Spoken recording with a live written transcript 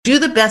Do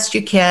the best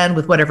you can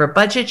with whatever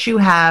budget you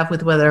have,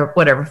 with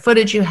whatever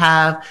footage you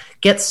have.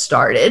 Get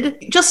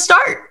started. Just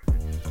start.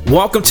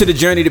 Welcome to the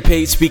Journey to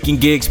Paid Speaking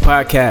Gigs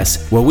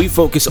podcast, where we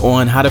focus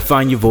on how to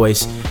find your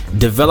voice,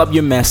 develop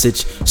your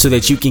message so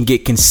that you can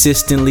get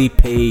consistently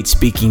paid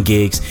speaking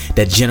gigs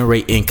that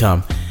generate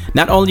income.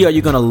 Not only are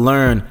you going to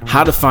learn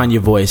how to find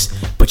your voice,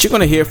 but you're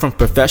going to hear from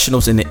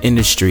professionals in the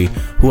industry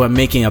who are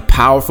making a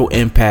powerful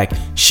impact,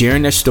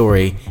 sharing their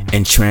story,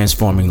 and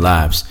transforming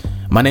lives.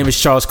 My name is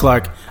Charles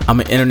Clark. I'm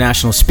an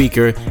international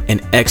speaker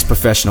and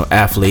ex-professional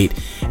athlete,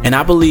 and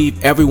I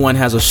believe everyone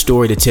has a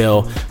story to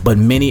tell, but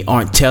many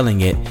aren't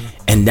telling it.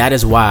 And that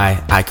is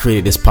why I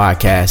created this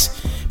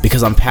podcast,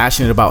 because I'm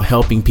passionate about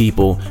helping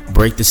people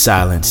break the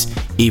silence,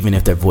 even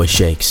if their voice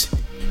shakes.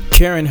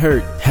 Karen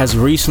Hurt has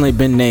recently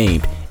been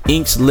named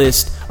Inc.'s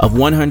list of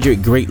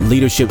 100 great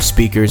leadership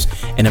speakers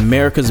and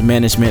America's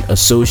Management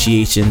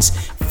Association's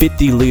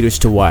 50 leaders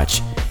to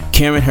watch.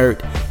 Karen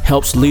Hurt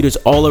helps leaders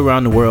all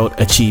around the world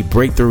achieve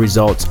breakthrough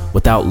results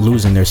without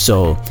losing their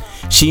soul.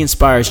 She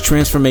inspires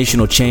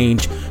transformational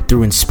change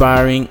through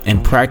inspiring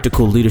and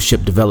practical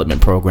leadership development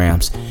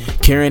programs.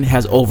 Karen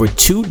has over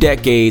 2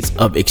 decades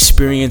of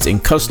experience in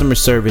customer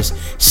service,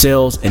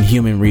 sales, and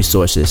human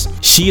resources.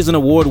 She is an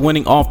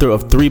award-winning author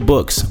of 3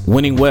 books: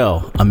 Winning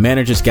Well, A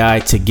Manager's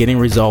Guide to Getting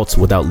Results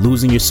Without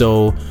Losing Your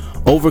Soul,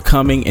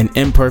 Overcoming an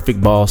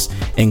Imperfect Boss,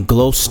 and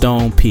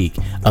Glowstone Peak,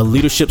 a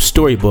leadership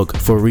storybook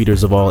for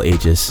readers of all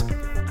ages.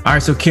 All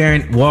right, so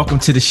Karen, welcome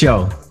to the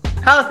show.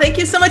 Oh, thank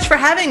you so much for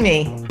having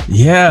me.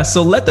 Yeah,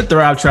 so let the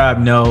Thrive Tribe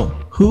know,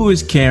 who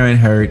is Karen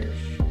Hurt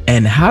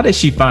and how did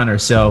she find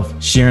herself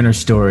sharing her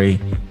story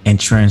and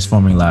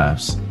transforming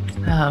lives?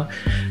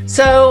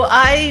 So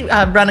I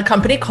run a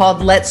company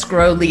called Let's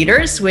Grow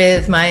Leaders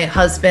with my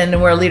husband,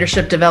 and we're a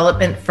leadership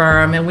development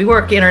firm, and we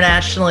work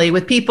internationally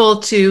with people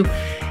to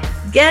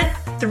get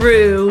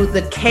through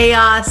the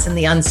chaos and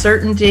the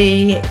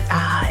uncertainty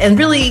and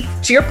really,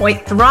 to your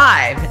point,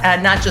 thrive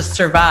and not just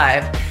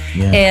survive.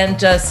 Yeah.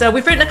 And so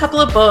we've written a couple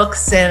of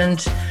books,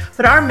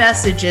 but our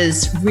message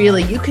is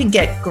really you can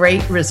get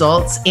great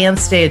results and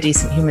stay a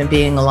decent human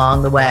being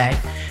along the way.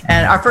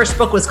 And our first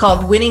book was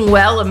called Winning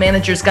Well, A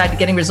Manager's Guide to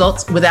Getting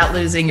Results Without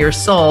Losing Your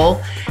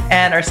Soul.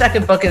 And our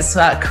second book is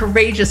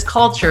Courageous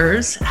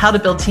Cultures, How to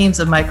Build Teams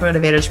of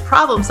Micro-Innovators,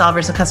 Problem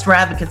Solvers, and Customer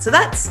Advocates. So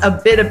that's a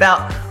bit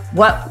about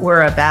what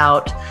we're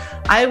about.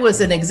 I was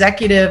an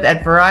executive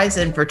at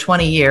Verizon for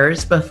 20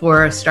 years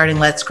before starting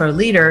Let's Grow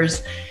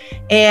Leaders.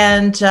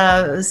 And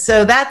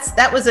so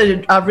that was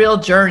a real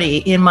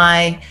journey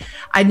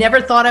I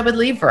never thought I would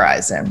leave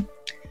Verizon.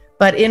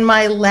 But in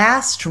my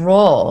last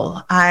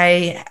role,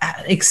 I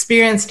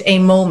experienced a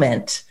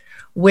moment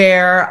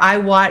where I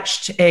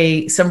watched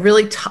some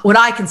really what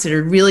I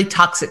considered really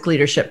toxic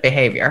leadership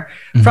behavior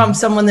from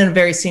someone in a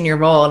very senior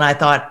role. And I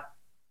thought,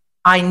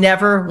 I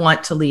never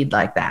want to lead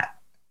like that.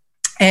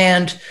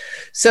 And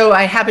so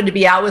I happened to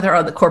be out with her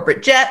on the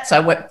corporate jet. So I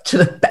went to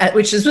the,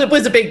 which was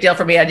a big deal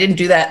for me. I didn't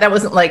do that. That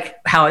wasn't like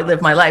how I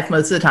live my life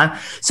most of the time.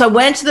 So I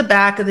went to the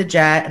back of the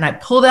jet and I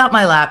pulled out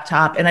my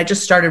laptop and I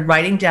just started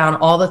writing down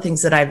all the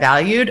things that I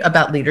valued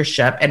about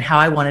leadership and how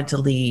I wanted to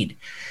lead.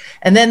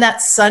 And then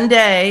that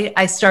Sunday,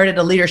 I started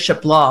a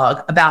leadership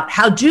blog about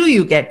how do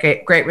you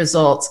get great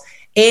results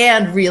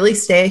and really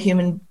stay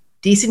a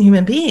decent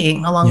human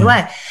being along the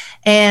way.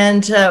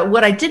 And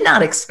what I did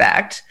not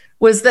expect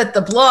was that the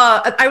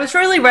blog, I was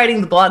really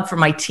writing the blog for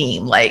my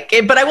team,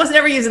 but I was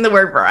never using the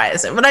word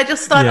Verizon. But I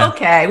just thought,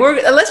 okay,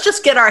 let's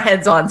just get our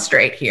heads on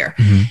straight here.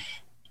 Mm-hmm.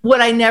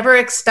 What I never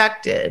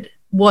expected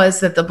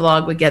was that the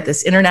blog would get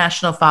this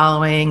international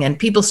following, and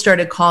people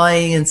started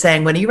calling and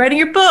saying, when are you writing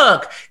your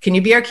book? Can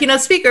you be our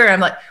keynote speaker? I'm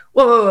like,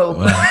 whoa.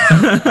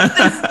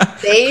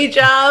 This day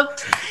job.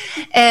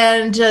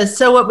 And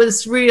so it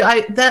was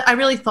I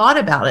really thought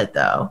about it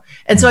though.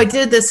 And so I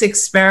did this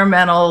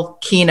experimental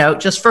keynote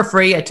just for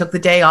free. I took the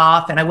day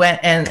off and I went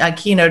and I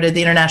keynoted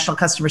the International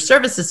Customer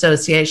Service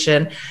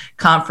Association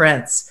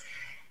conference.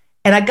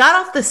 And I got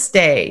off the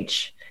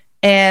stage,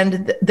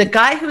 and the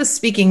guy who was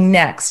speaking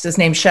next is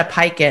named Shep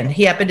Hyken.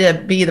 He happened to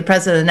be the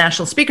president of the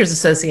National Speakers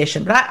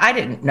Association, but I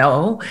didn't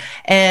know.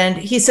 And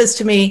he says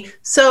to me,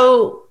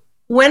 so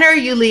when are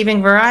you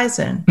leaving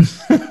Verizon?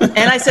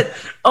 And I said,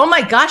 oh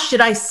my gosh,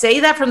 did I say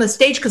that from the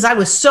stage? Because I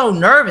was so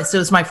nervous. It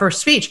was my first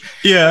speech.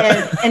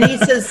 Yeah. And he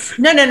says,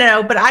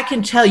 no, but I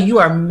can tell you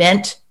are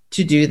meant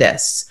to do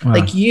this. Wow.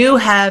 Like you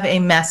have a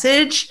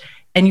message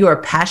and you are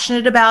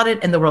passionate about it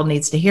and the world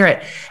needs to hear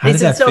it. And he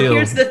said, so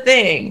here's the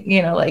thing,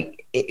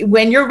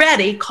 when you're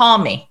ready, call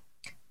me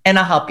and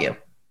I'll help you.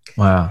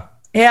 Wow.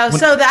 Yeah.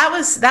 So that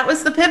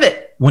was the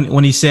pivot.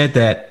 When he said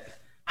that,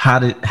 how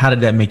did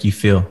that make you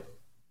feel?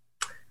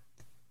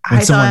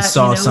 When someone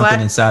saw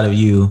something inside of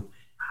you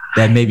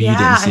that maybe you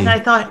didn't see. And I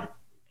thought,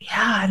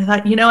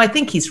 I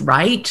think he's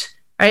right?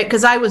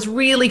 Because I was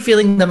really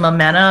feeling the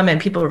momentum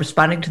and people were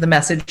responding to the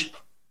message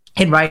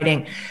in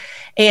writing.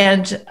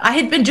 And I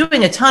had been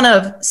doing a ton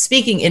of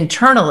speaking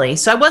internally,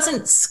 so I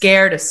wasn't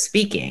scared of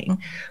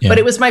speaking, but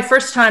it was my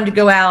first time to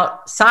go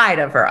outside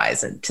of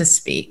Verizon to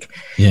speak.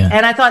 Yeah.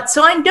 And I thought,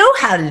 so I know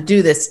how to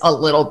do this a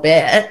little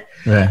bit.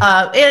 Right.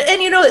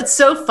 And it's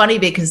so funny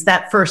because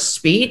that first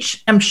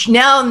speech, I'm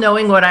now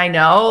knowing what I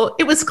know,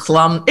 it was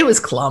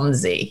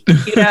clumsy,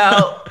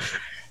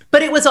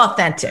 but it was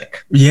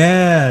authentic.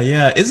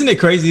 Yeah. Isn't it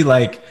crazy,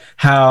 like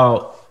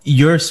how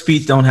your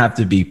speech don't have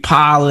to be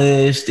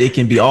polished. It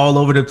can be all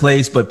over the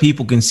place, but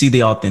people can see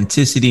the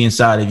authenticity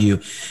inside of you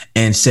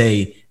and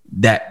say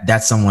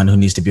that's someone who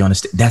needs to be on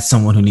that's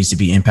someone who needs to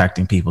be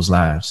impacting people's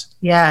lives.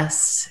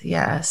 Yes.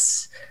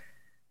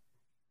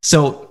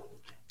 So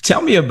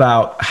tell me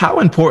about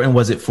how important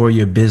was it for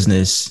your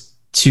business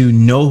to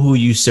know who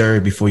you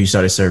serve before you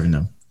started serving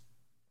them?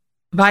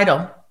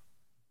 Vital.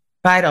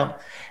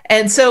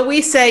 And so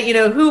we say,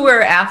 who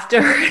we're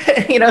after,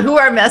 who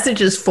our message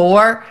is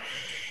for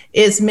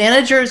is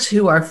managers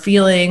who are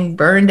feeling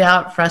burned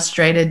out,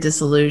 frustrated,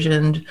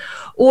 disillusioned,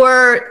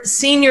 or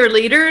senior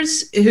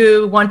leaders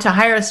who want to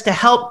hire us to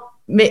help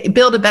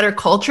build a better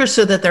culture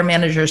so that their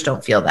managers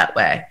don't feel that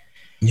way.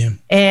 Yeah.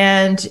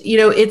 And,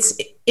 it's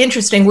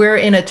interesting. We're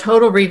in a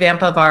total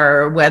revamp of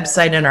our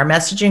website and our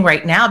messaging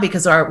right now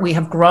because we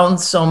have grown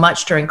so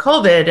much during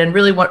COVID and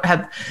really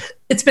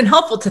it's been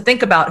helpful to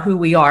think about who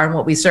we are and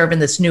what we serve in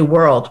this new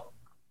world.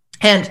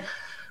 And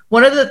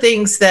one of the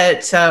things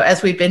that,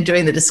 as we've been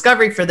doing the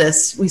discovery for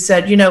this, we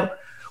said,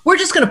 we're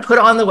just going to put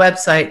on the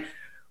website,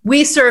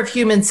 we serve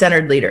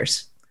human-centered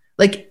leaders.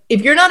 Like,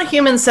 if you're not a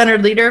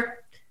human-centered leader,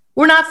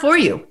 we're not for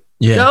you.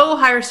 Yeah. Go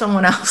hire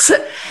someone else.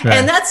 Right.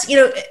 And that's,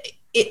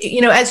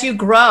 as you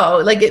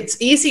grow, like it's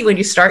easy when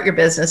you start your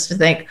business to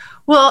think,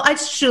 well, I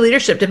just do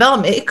leadership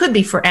development. It could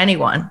be for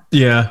anyone.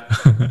 Yeah.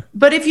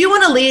 But if you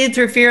want to lead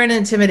through fear and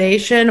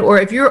intimidation, or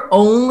if you're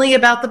only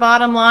about the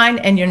bottom line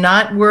and you're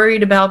not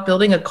worried about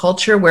building a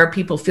culture where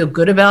people feel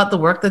good about the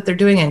work that they're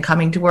doing and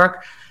coming to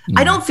work,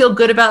 I don't feel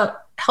good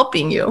about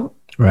helping you,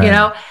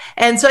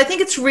 And so I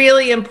think it's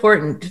really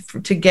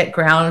important to get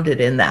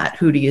grounded in that.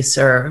 Who do you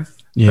serve?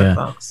 Yeah,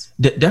 folks?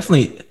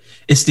 Definitely.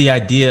 It's the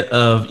idea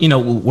of,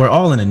 we're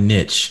all in a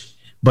niche.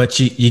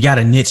 But you got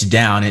to niche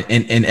down.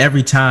 And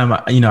every time,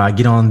 I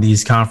get on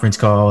these conference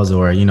calls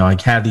or, I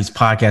have these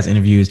podcast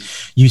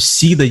interviews, you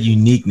see the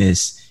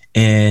uniqueness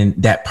in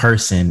that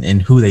person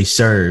and who they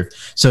serve.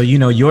 So,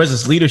 yours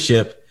is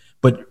leadership,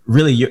 but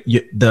really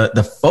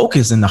the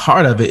focus and the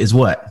heart of it is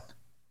what?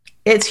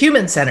 It's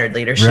human-centered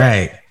leadership.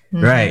 Right.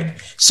 Mm-hmm.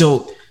 Right.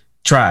 So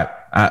Tribe,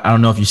 I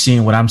don't know if you're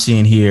seeing what I'm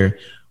seeing here.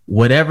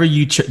 Whatever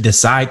you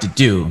decide to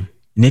do,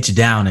 niche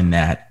down in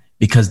that.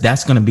 Because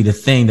that's going to be the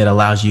thing that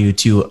allows you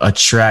to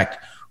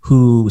attract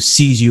who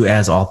sees you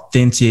as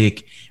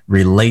authentic,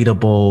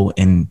 relatable,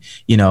 and,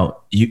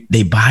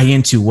 they buy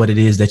into what it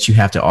is that you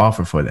have to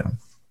offer for them.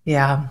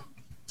 Yeah.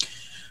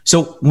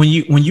 So when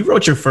you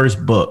wrote your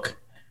first book,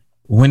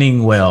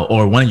 Winning Well,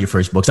 or one of your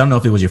first books, I don't know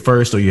if it was your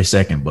first or your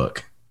second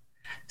book.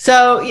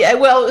 So, yeah,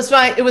 well,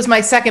 it was my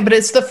second, but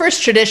it's the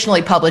first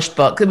traditionally published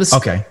book. It was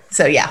okay.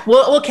 So yeah,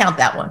 we'll count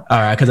that one. All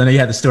right, because I know you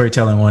had the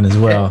storytelling one as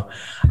well.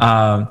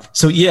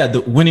 So yeah, the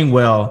Winning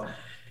Well.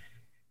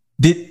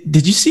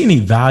 Did you see any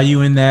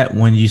value in that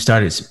when you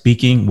started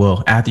speaking?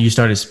 Well, after you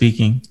started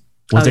speaking,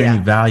 was there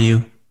any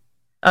value?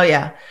 Oh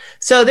yeah.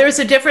 So there's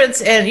a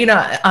difference, and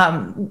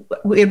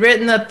we had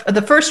written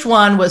the first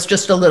one was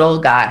just a little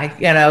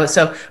guy,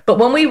 So, but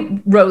when we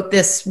wrote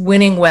this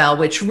Winning Well,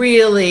 which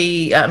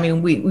really,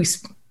 we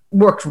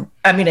worked.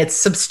 It's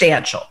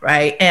substantial,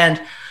 right? And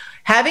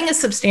having a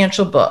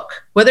substantial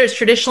book, whether it's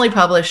traditionally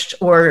published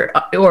or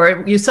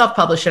you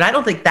self-publish it, I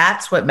don't think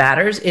that's what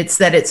matters. It's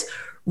that it's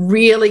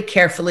really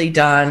carefully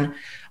done,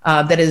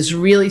 that is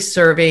really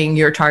serving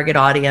your target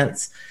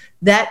audience.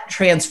 That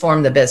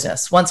transformed the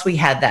business once we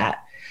had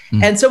that.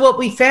 And so what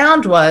we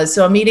found was,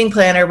 a meeting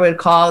planner would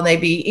call and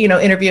they'd be,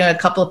 interviewing a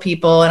couple of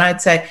people, and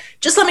I'd say,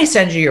 just let me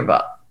send you your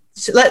book.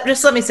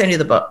 Just let me send you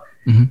the book.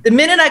 Mm-hmm. The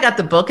minute I got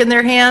the book in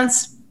their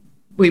hands,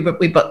 we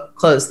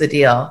closed the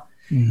deal.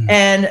 Mm-hmm.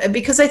 And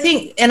because I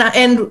think, and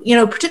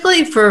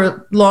particularly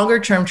for longer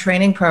term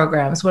training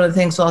programs, one of the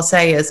things I'll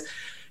say is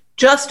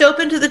just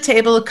open to the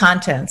table of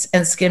contents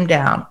and skim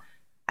down.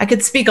 I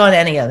could speak on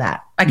any of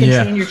that. I can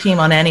train your team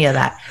on any of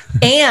that.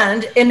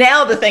 And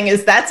now the thing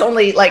is, that's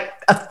only like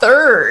a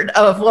third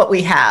of what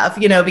we have,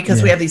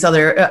 because we have these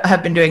other,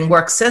 have been doing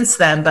work since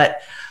then.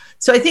 But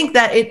so I think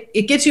that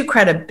it gives you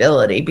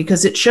credibility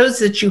because it shows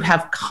that you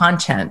have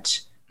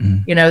content,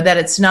 that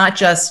it's not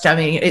just,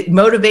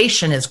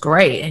 motivation is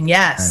great. And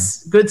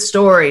yes, good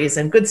stories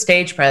and good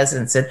stage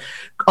presence and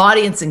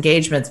audience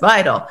engagement's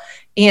vital.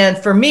 And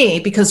for me,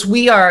 because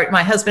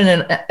my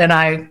husband and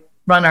I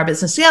run our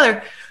business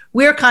together,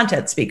 we're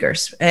content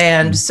speakers.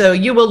 And so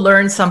you will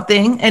learn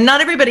something, and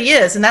not everybody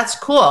is, and that's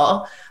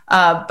cool.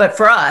 But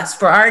for us,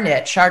 for our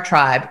niche, our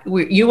tribe,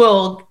 you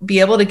will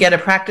be able to get a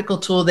practical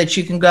tool that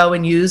you can go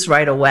and use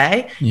right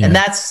away. Yeah. And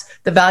that's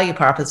the value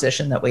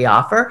proposition that we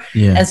offer.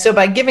 Yeah. And so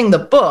by giving the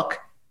book,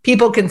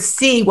 people can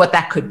see what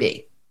that could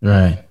be.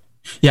 Right.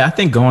 Yeah, I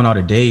think gone are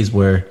the days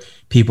where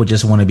people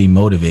just want to be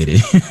motivated.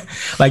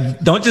 Like,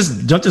 don't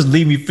just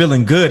leave me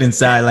feeling good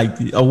inside. Like,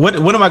 what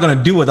am I going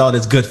to do with all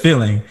this good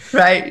feeling?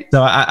 Right.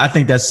 So I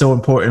think that's so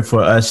important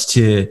for us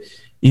to,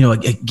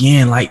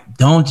 again, like,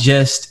 don't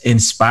just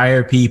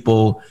inspire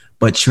people,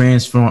 but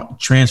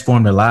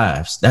transform their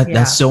lives.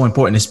 That's so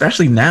important,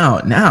 especially now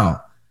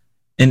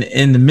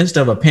in the midst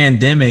of a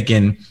pandemic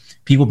and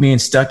people being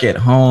stuck at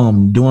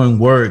home, doing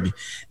work,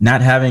 not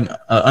having an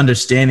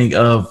understanding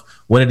of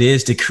what it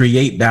is to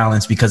create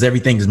balance because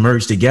everything's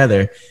merged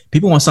together.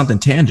 People want something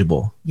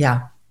tangible.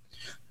 Yeah.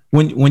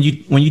 When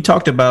you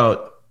talked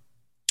about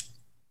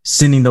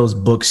sending those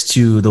books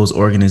to those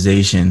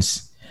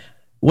organizations,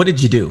 what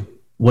did you do?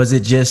 Was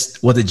it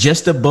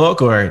just a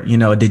book, or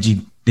did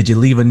you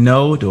leave a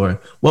note, or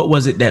what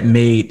was it that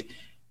made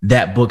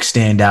that book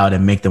stand out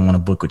and make them want to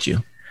book with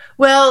you?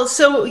 Well,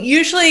 so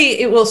usually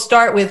it will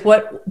start with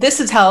this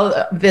is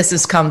how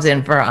business comes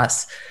in for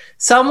us.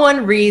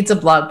 Someone reads a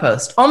blog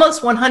post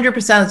almost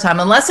 100% of the time,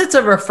 unless it's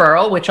a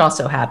referral, which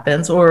also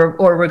happens, or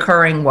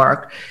recurring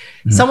work.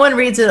 Mm-hmm. Someone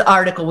reads an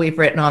article we've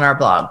written on our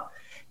blog.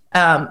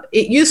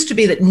 It used to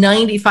be that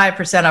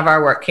 95% of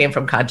our work came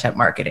from content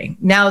marketing.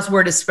 Now as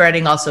word is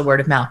spreading, also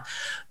word of mouth.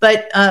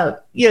 But, so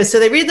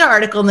they read the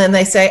article and then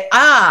they say,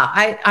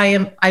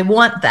 I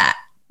want that.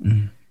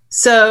 Mm-hmm.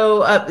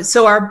 So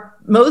our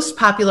most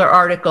popular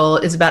article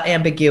is about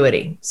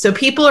ambiguity. So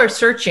people are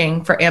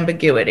searching for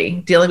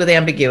ambiguity, dealing with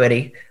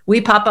ambiguity. We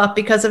pop up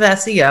because of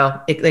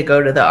SEO. They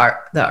go to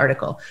the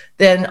article.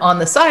 Then on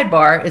the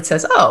sidebar, it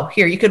says,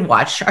 here, you can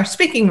watch our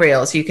speaking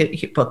reels. You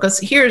could book us.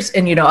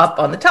 And up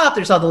on the top,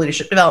 there's all the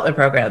leadership development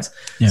programs.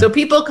 Yeah. So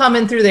people come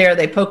in through there,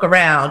 they poke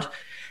around,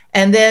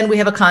 and then we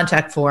have a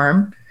contact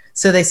form.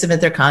 So they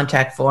submit their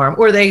contact form,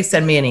 or they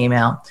send me an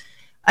email.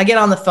 I get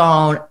on the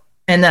phone,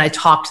 and then I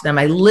talk to them.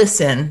 I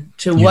listen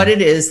to what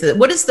it is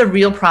what is the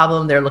real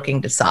problem they're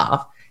looking to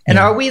solve? And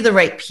are we the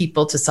right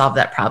people to solve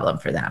that problem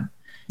for them?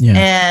 Yeah.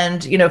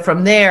 And,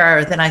 from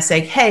there, then I say,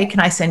 hey, can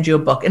I send you a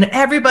book? And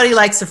everybody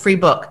likes a free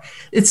book.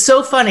 It's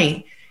so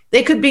funny.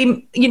 They could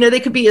be, they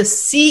could be a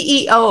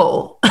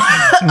CEO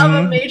of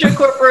a major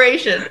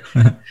corporation,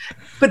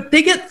 but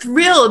they get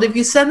thrilled if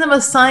you send them a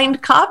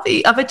signed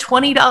copy of a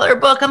 $20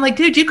 book. I'm like,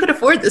 dude, you could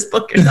afford this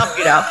book yourself,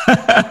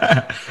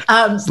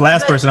 It's the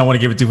last person I want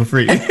to give it to for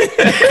free.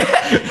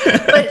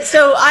 But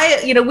so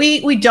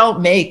we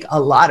don't make a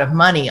lot of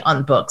money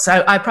on books.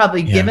 I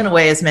probably given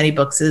away as many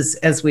books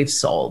as we've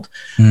sold.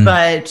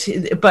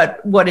 But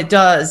what it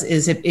does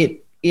is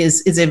it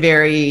is a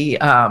very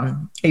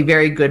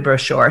good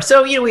brochure.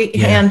 So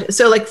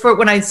so like for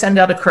when I send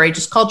out a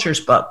Courageous Cultures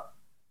book,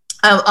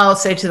 I'll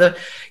say to the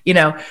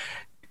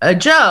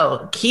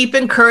Joe, keep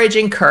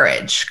encouraging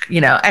courage,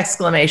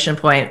 exclamation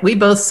point. We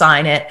both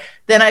sign it.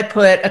 Then I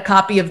put a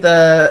copy of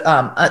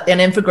an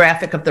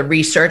infographic of the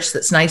research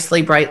that's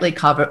nicely, brightly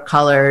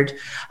colored.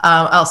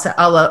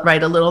 I'll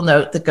write a little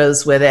note that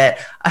goes with it.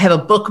 I have a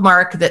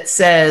bookmark that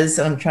says,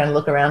 I'm trying to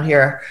look around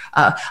here.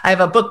 I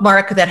have a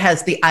bookmark that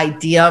has the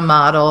idea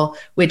model,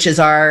 which is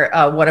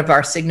one of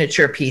our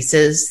signature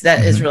pieces.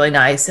 That is really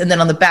nice. And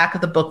then on the back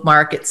of the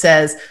bookmark, it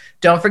says,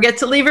 don't forget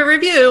to leave a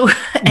review.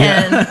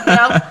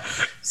 And,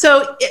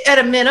 so at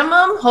a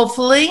minimum,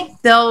 hopefully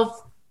they'll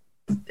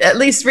at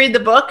least read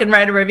the book and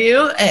write a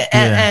review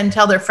and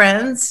tell their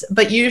friends.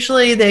 But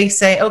usually they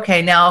say,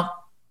 okay, now,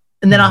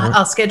 and then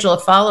I'll schedule a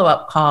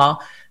follow-up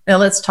call. Now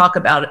let's talk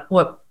about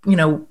what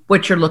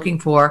you're looking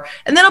for.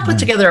 And then I'll put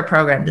together a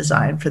program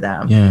design for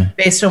them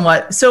based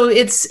on so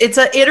it's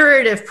an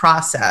iterative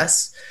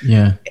process.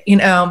 Yeah.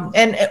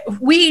 And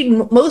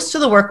most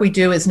of the work we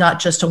do is not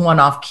just a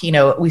one-off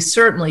keynote. We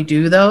certainly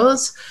do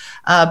those.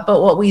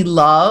 But what we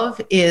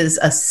love is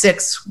a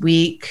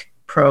 6-week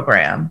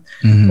program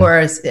or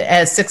a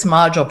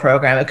 6-module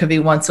program. It could be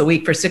once a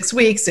week for 6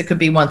 weeks. It could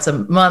be once a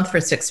month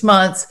for 6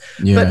 months.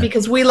 Yeah. But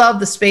because we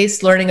love the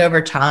spaced learning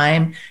over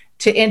time,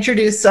 to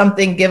introduce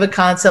something, give a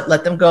concept,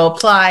 let them go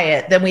apply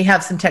it. Then we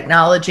have some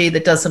technology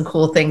that does some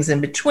cool things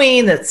in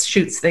between, that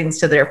shoots things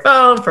to their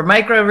phone for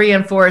micro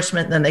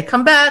reinforcement. Then they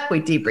come back,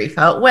 we debrief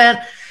how it went.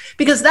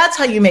 Because that's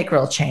how you make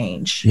real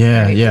change.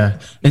 Yeah, right? Yeah.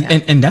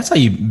 And that's how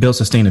you build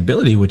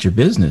sustainability with your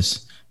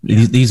business.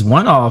 Yeah. These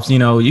one-offs,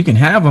 you can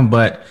have them,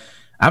 but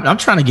I'm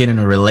trying to get in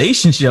a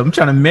relationship. I'm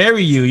trying to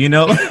marry you,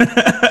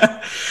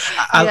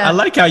 I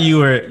like how you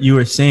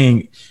were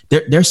saying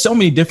there's so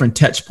many different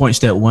touch points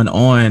that went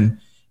on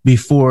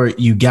before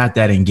you got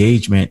that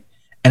engagement.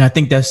 And I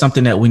think that's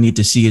something that we need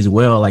to see as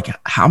well. Like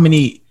how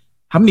many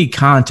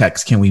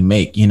contacts can we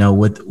make,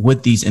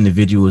 with these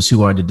individuals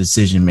who are the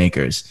decision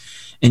makers?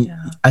 And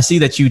I see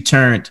that you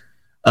turned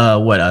a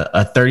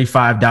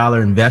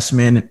 $35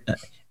 investment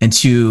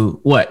into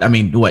what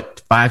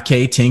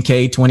 5K,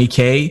 10K,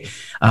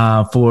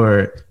 20K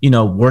for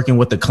working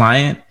with the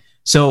client.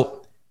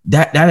 So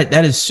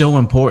that is so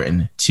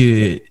important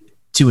to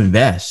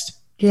invest.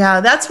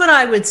 Yeah, that's what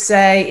I would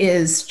say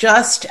is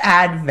just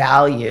add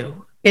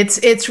value.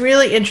 It's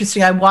really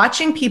interesting. I'm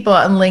watching people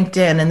on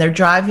LinkedIn and they're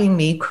driving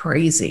me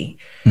crazy.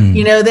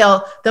 You know,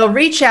 they'll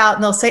reach out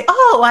and they'll say,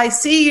 "Oh, I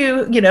see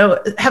you, you know,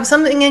 have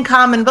something in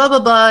common, blah, blah,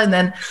 blah."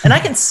 And I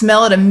can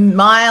smell it a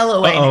mile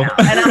away now.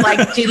 And I'm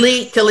like,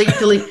 delete.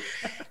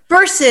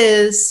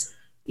 Versus,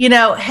 you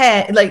know,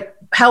 hey, like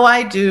how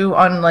I do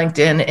on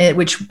LinkedIn,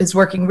 which is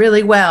working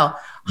really well.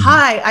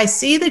 Hi, I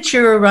see that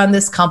you run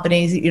this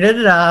company,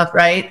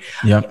 right?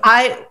 Yep.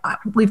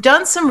 We've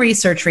done some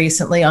research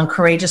recently on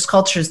courageous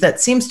cultures that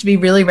seems to be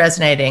really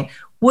resonating.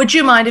 Would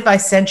you mind if I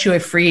sent you a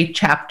free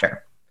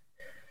chapter?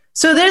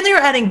 So then they're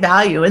adding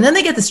value, and then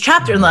they get this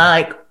chapter and they're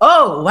like,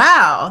 "Oh,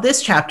 wow,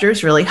 this chapter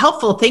is really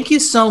helpful. Thank you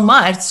so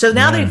much." So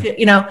now they,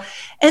 you know,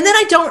 and then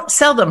I don't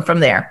sell them from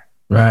there.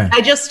 Right.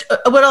 I just,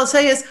 what I'll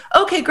say is,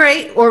 "Okay,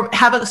 great," or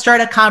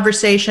start a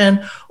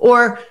conversation,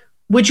 or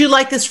would you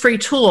like this free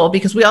tool?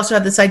 Because we also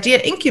have this idea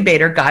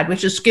incubator guide,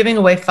 which is giving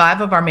away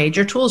 5 of our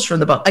major tools from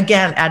the book.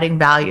 Again, adding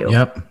value.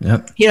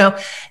 Yep. You know,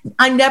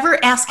 I'm never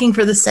asking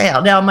for the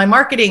sale. Now, my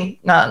marketing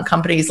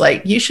company's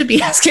like, you should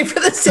be asking for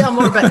the sale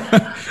more, but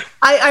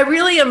I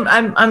really am.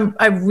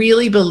 I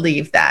really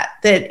believe that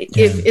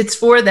if it's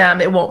for them,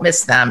 it won't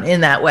miss them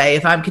in that way.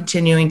 If I'm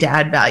continuing to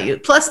add value,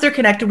 plus they're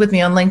connected with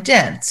me on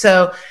LinkedIn,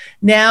 so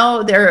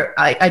now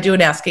I do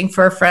an asking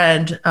for a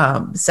friend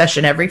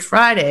session every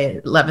Friday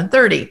at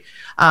 11:30.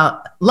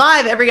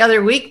 Live every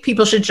other week.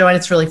 People should join.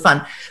 It's really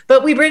fun.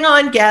 But we bring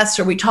on guests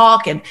or we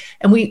talk and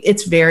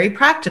it's very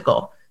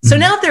practical. So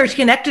now if they're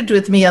connected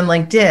with me on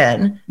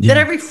LinkedIn, then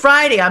every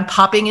Friday I'm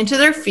popping into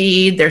their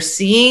feed. They're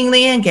seeing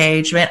the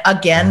engagement,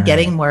 again,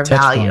 getting more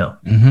value,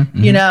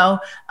 you know?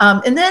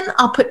 And then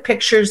I'll put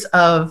pictures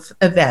of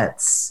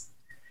events.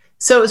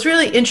 So it was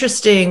really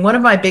interesting. One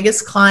of my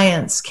biggest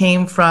clients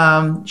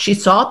she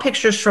saw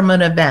pictures from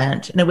an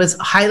event, and it was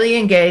a highly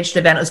engaged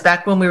event. It was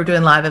back when we were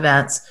doing live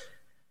events.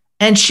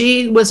 And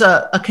she was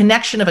a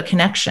connection of a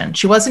connection.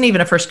 She wasn't even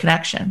a first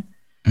connection.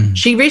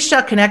 She reached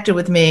out, connected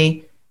with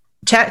me,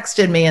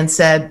 texted me and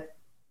said,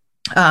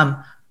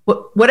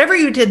 whatever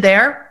you did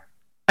there,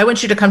 I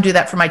want you to come do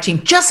that for my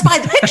team. Just by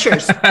the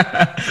pictures.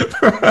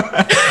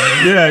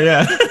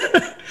 Yeah.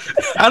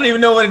 I don't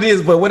even know what it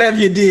is, but whatever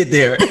you did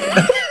there,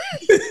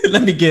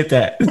 let me get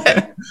that.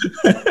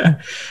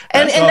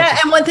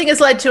 And one thing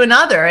has led to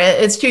another.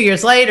 It's 2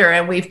 years later,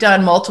 and we've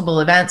done multiple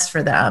events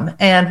for them,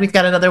 and we've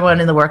got another one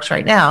in the works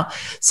right now.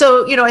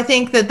 So, you know, I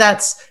think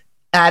that's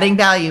adding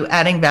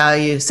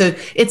value. So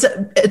it's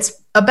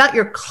about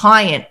your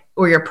client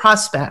or your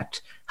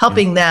prospect,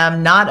 helping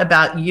them, not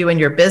about you and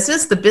your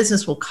business. The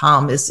business will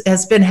come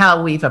has been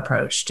how we've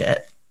approached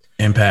it.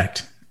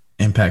 Impact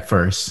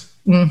first.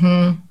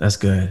 That's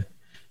good.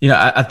 You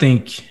know, I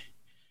think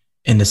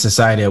in the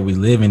society that we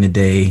live in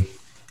today,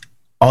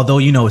 although,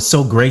 you know, it's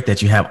so great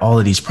that you have all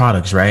of these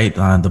products, right?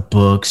 The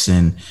books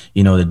and,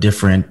 you know, the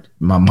different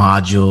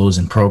modules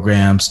and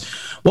programs.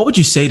 What would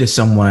you say to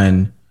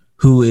someone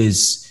who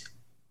is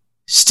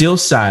still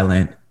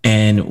silent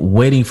and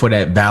waiting for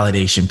that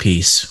validation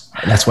piece?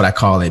 That's what I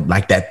call it,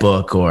 like that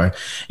book or,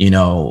 you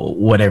know,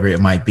 whatever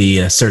it might be,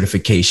 a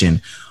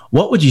certification.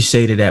 What would you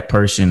say to that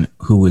person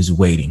who is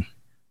waiting?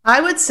 I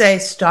would say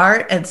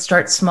start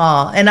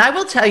small. And I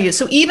will tell you,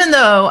 so even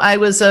though I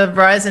was a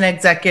Verizon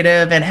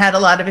executive and had a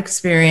lot of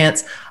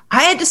experience,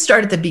 I had to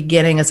start at the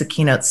beginning as a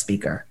keynote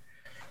speaker.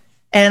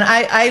 And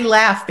I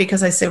laugh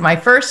because I say my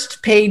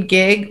first paid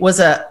gig was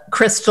a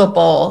crystal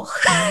bowl.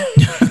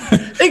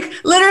 Like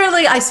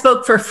literally I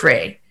spoke for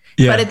free.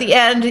 Yeah. But at the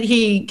end,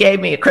 he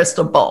gave me a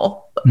crystal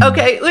bowl.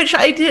 Okay, which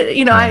I did,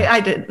 you know, I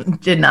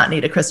did not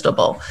need a crystal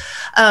bowl.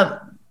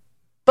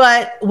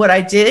 But what I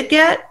did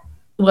get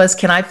was,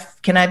 can I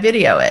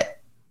video it?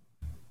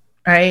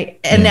 Right.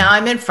 And now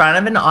I'm in front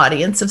of an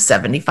audience of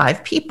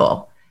 75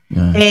 people.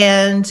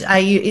 And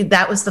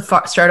that was the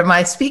start of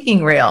my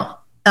speaking reel.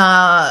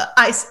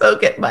 I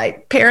spoke at my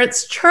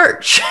parents'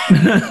 church,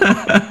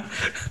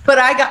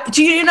 but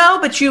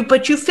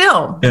you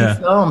film,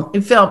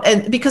 you film.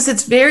 And because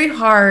it's very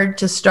hard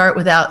to start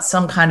without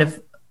some kind of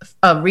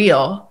a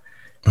reel.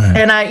 Right.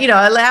 And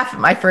I laugh at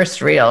my first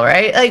reel,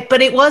 right?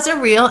 But it was a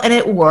reel and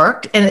it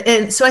worked.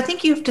 And so I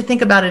think you have to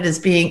think about it as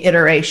being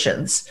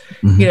iterations.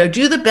 You know,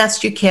 do the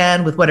best you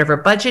can with whatever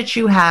budget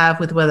you have,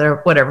 with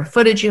whatever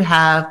footage you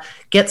have,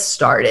 get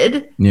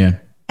started. Yeah.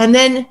 And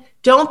then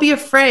don't be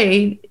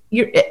afraid.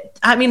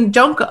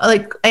 Don't go,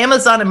 like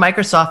Amazon and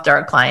Microsoft are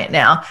a client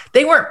now.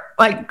 They weren't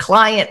like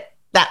client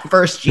that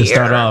first year. To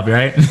start off,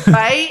 right?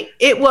 Right?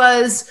 It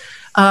was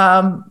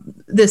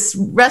this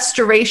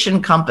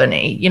restoration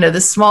company, you know,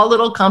 this small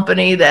little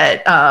company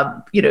that,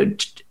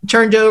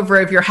 turned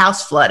over if your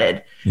house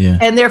flooded. Yeah.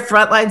 And they're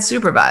frontline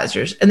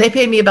supervisors. And they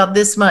paid me about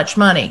this much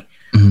money.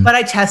 But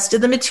I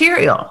tested the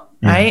material,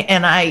 right?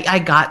 And I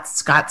got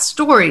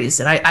stories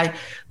and I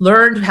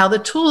learned how the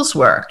tools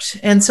worked.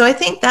 And so I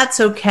think that's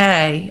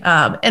okay.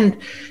 And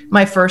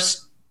my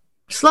first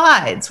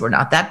slides were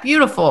not that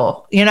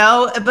beautiful, you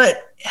know,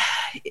 but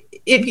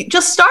if you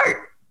just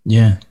start.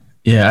 Yeah.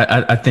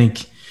 Yeah. I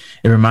think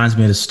it reminds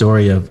me of the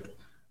story of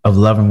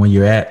loving where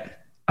you're at.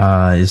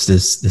 is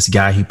this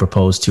guy he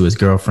proposed to his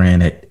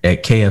girlfriend at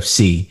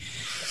KFC,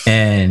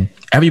 and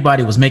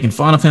everybody was making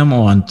fun of him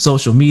on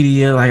social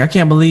media. Like, I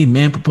can't believe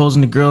men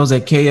proposing to girls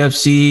at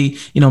KFC.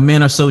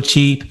 Men are so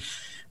cheap.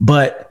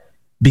 But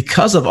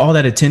because of all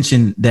that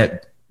attention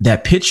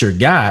that picture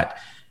got,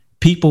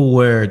 people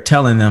were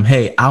telling them,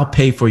 hey, I'll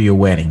pay for your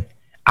wedding.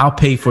 I'll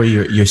pay for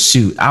your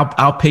suit.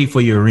 I'll pay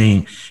for your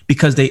ring,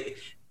 because they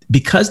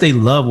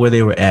love where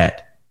they were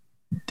at.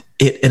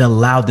 It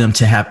allowed them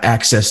to have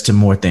access to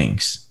more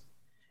things.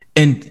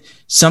 And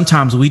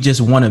sometimes we just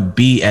want to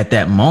be at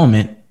that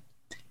moment.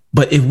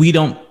 But if we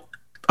don't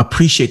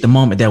appreciate the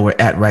moment that we're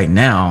at right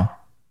now,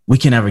 we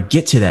can never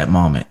get to that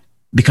moment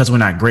because we're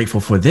not grateful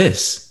for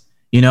this,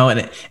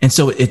 and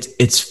so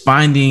it's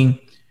finding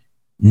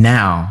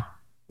now,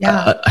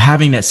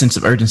 having that sense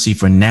of urgency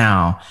for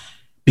now,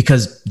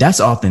 because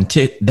that's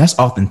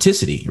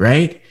authenticity,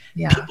 right?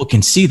 Yeah. People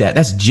can see that.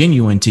 That's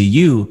genuine to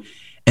you,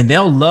 and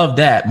they'll love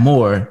that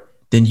more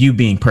than you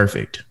being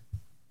perfect.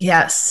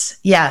 Yes.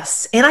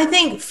 And I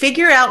think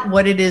figure out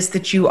what it is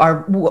that you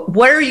are,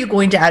 what are you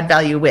going to add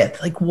value with?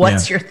 Like,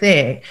 what's your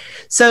thing?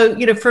 So,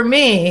 for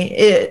me,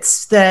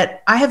 it's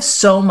that I have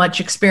so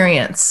much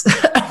experience.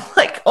 I'm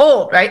like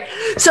old, right?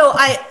 So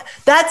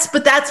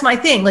that's my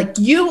thing. Like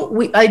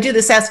I do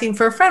this asking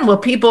for a friend. Well,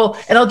 people,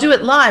 and I'll do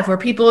it live where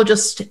people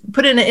just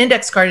put in an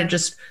index card and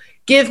just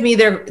give me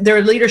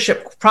their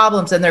leadership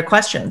problems and their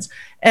questions.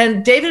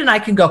 And David and I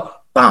can go,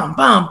 bum,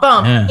 bum,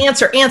 bum,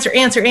 answer.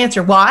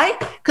 Why?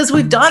 Because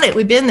we've done it.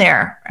 We've been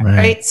there.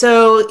 Right.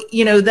 So,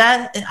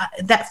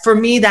 that for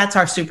me, that's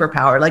our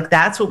superpower. Like,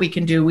 that's what we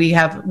can do.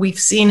 We've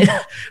seen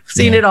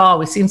it all.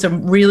 We've seen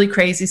some really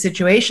crazy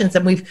situations,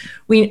 and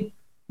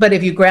but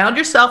if you ground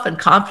yourself in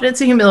confidence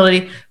and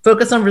humility,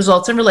 focus on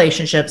results and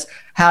relationships,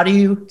 how do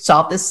you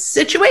solve this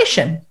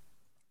situation?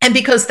 And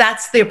because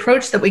that's the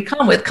approach that we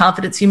come with,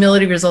 confidence,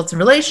 humility, results, and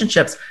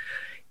relationships.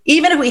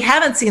 Even if we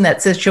haven't seen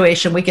that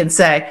situation, we can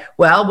say,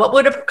 well, what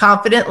would a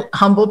confident,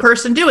 humble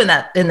person do in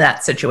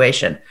that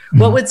situation? Mm-hmm.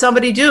 What would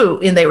somebody do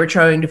if they were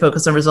trying to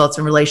focus on results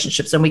and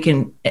relationships? And we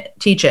can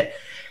teach it.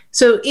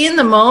 So in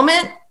the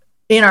moment,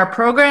 in our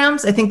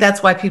programs, I think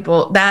that's why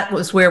that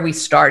was where we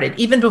started,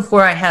 even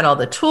before I had all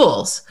the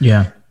tools.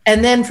 Yeah.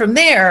 And then from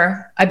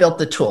there, I built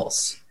the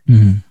tools.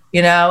 Mm-hmm.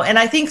 And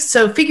I think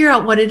so. Figure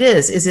out what it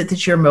is. Is it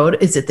that you're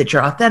Is it that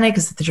you're authentic?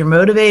 Is it that you're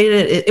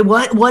motivated?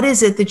 What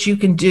is it that you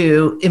can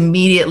do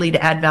immediately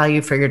to add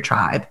value for your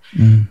tribe?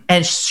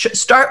 And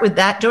start with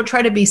that. Don't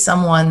try to be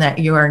someone that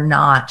you are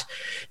not.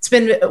 It's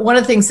been one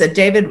of the things that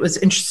David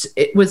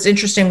it was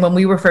interesting when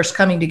we were first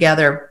coming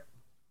together.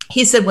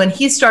 He said when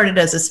he started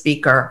as a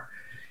speaker,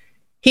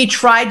 he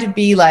tried to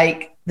be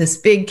like this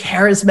big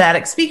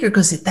charismatic speaker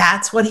because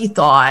that's what he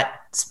thought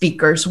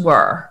speakers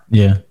were.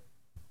 Yeah.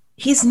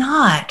 He's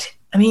not.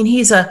 I mean,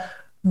 he's a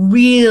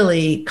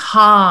really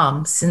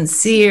calm,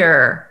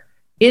 sincere,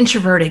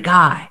 introverted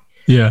guy.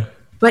 Yeah.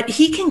 But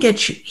he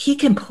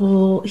can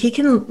pull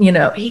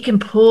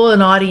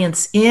an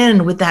audience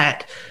in with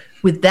that.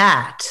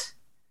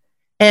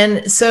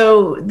 And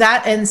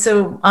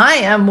so I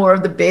am more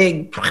of the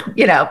big,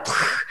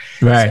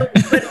 right.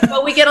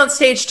 But we get on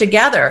stage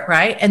together,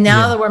 right? And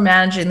now that we're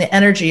managing the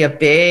energy of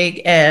big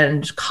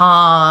and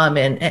calm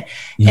and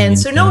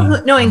so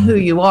knowing who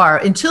you are,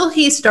 until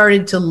he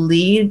started to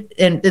lead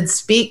and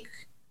speak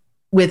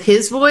with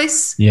his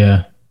voice,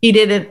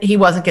 he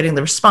wasn't getting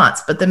the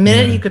response. But the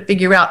minute he could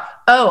figure out,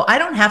 oh, I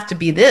don't have to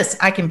be this,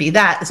 I can be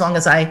that, as long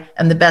as I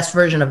am the best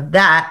version of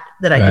that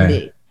I can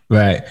be.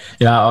 Right.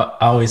 Yeah.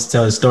 I always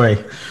tell the story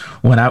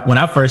when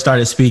I first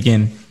started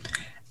speaking.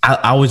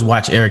 I always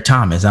watch Eric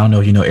Thomas. I don't know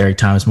if you know Eric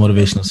Thomas,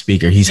 motivational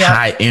speaker. He's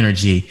high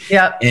energy.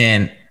 Yeah.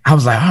 And I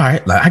was like, all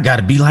right, I got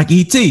to be like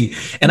E.T.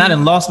 And I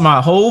done lost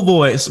my whole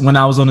voice when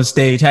I was on the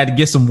stage. Had to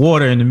get some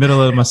water in the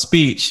middle of my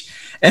speech.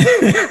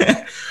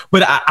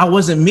 But I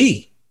wasn't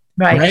me.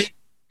 Right.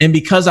 And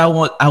because I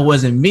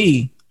wasn't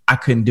me, I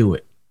couldn't do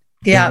it.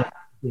 Yeah. It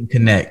didn't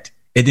connect.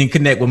 It didn't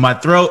connect with my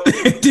throat.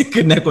 It didn't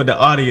connect with the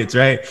audience.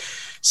 Right.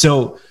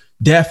 So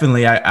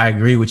definitely, I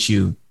agree with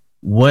you.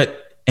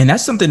 And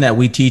that's something that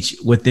we teach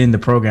within the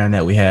program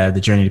that we have,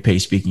 the Journey to Paid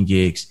Speaking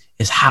Gigs,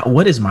 is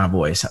what is my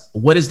voice?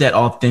 What is that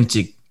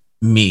authentic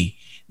me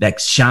that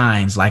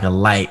shines like a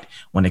light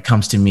when it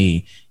comes to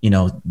me,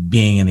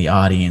 being in the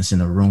audience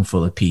in a room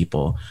full of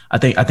people? I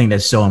think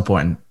that's so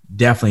important.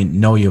 Definitely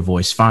know your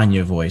voice, find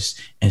your voice,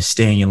 and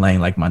stay in your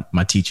lane, like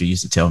my teacher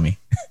used to tell me.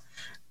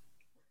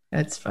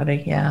 That's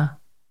funny. Yeah.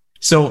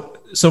 So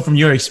from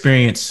your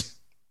experience,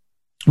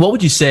 what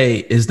would you say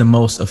is the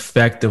most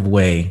effective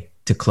way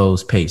to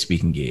close paid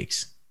speaking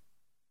gigs?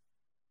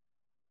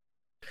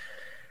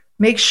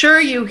 Make sure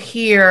you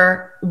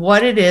hear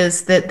what it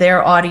is that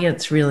their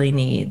audience really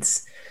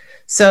needs.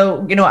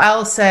 So,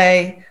 I'll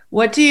say,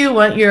 what do you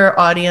want your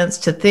audience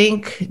to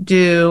think,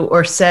 do,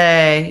 or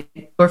say,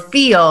 or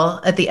feel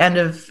at the end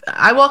of,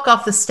 I walk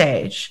off the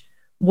stage?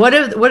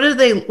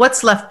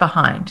 What's left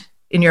behind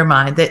in your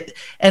mind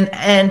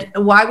and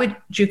why would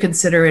you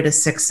consider it a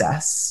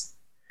success?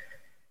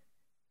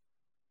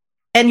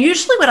 And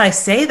usually when I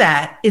say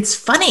that, it's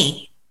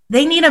funny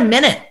they need a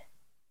minute.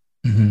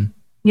 Mm-hmm.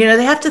 You know,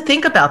 they have to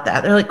think about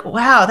that. They're like,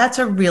 wow, that's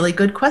a really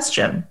good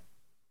question.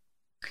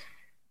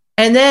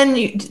 And then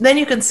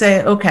you can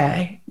say,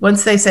 okay,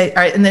 once they say, all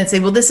right, and then say,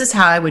 well, this is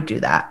how I would do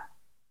that.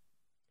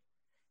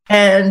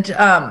 And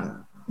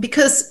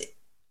because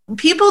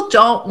people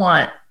don't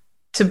want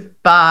to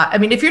buy, I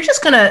mean, if you're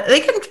just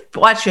they can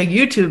watch a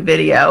YouTube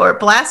video or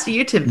blast a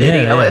YouTube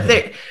video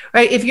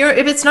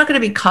if it's not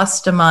going to be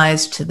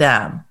customized to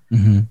them.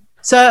 Mm-hmm.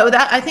 So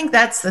I think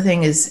that's the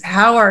thing, is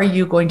how are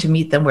you going to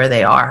meet them where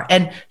they are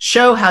and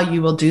show how you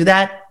will do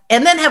that,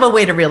 and then have a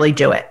way to really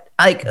do it.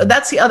 Like,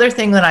 that's the other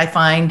thing that I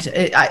find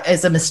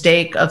is a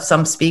mistake of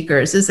some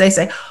speakers, is they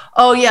say,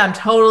 oh yeah, I'm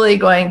totally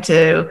going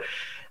to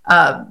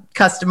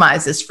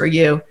customize this for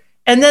you.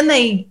 And then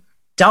they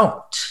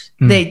don't.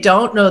 They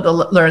don't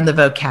learn the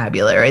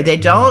vocabulary. They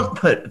don't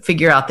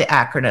figure out the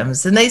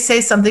acronyms, and they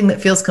say something that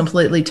feels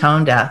completely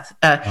tone deaf.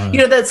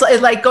 That's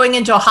like going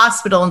into a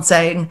hospital and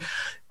saying,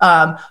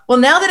 well,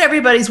 now that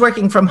everybody's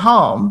working from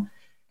home,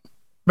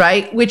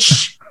 right?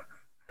 Which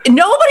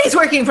nobody's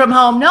working from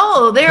home.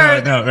 No,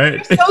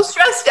 they're so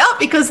stressed out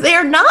because they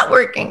are not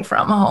working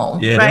from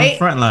home. Yeah, right?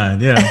 Front line.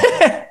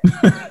 Yeah,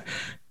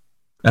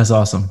 that's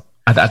awesome.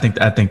 I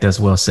think that's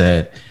well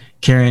said,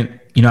 Karen.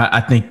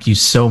 I thank you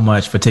so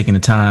much for taking the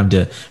time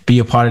to be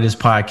a part of this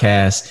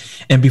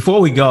podcast. And before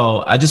we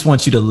go, I just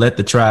want you to let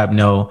the tribe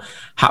know,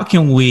 how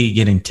can we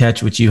get in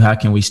touch with you? How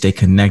can we stay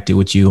connected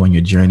with you on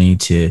your journey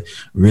to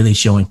really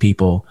showing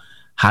people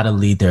how to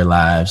lead their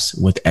lives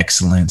with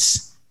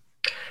excellence?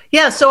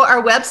 Yeah, so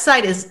our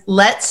website is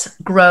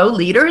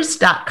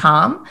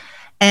letsgrowleaders.com.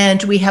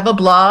 And we have a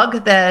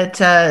blog that,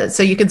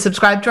 so you can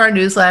subscribe to our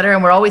newsletter,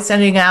 and we're always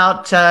sending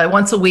out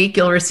once a week,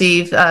 you'll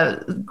receive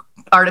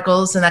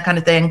articles and that kind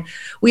of thing.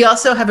 We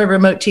also have a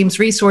remote teams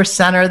resource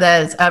center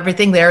that's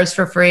everything there is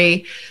for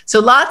free.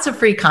 So lots of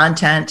free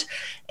content.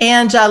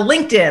 And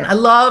LinkedIn, I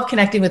love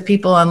connecting with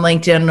people on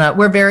LinkedIn.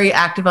 We're very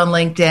active on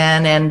LinkedIn.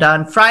 And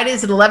on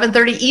Fridays at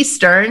 11:30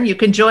 Eastern, you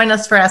can join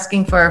us for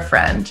Asking for a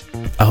Friend.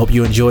 I hope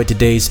you enjoyed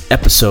today's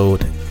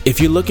episode. If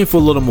you're looking for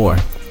a little more,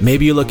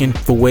 maybe you're looking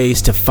for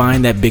ways to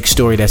find that big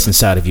story that's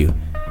inside of you.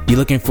 You're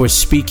looking for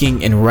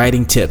speaking and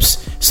writing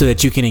tips so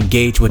that you can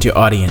engage with your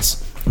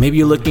audience. Maybe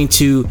you're looking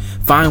to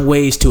find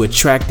ways to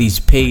attract these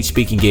paid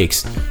speaking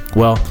gigs.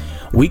 Well,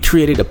 we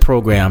created a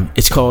program.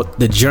 It's called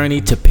the Journey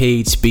to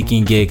Paid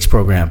Speaking Gigs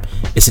program.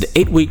 It's an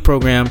 8-week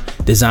program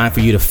designed for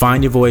you to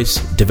find your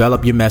voice,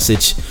 develop your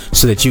message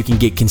so that you can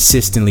get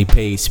consistently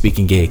paid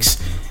speaking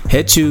gigs.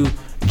 Head to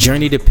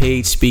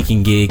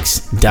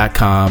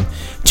journeytopaidspeakinggigs.com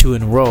to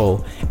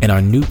enroll in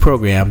our new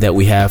program that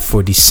we have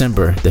for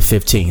December the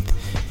 15th.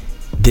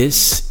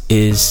 This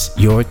is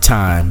your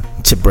time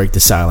to break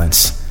the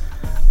silence.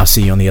 I'll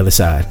see you on the other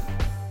side.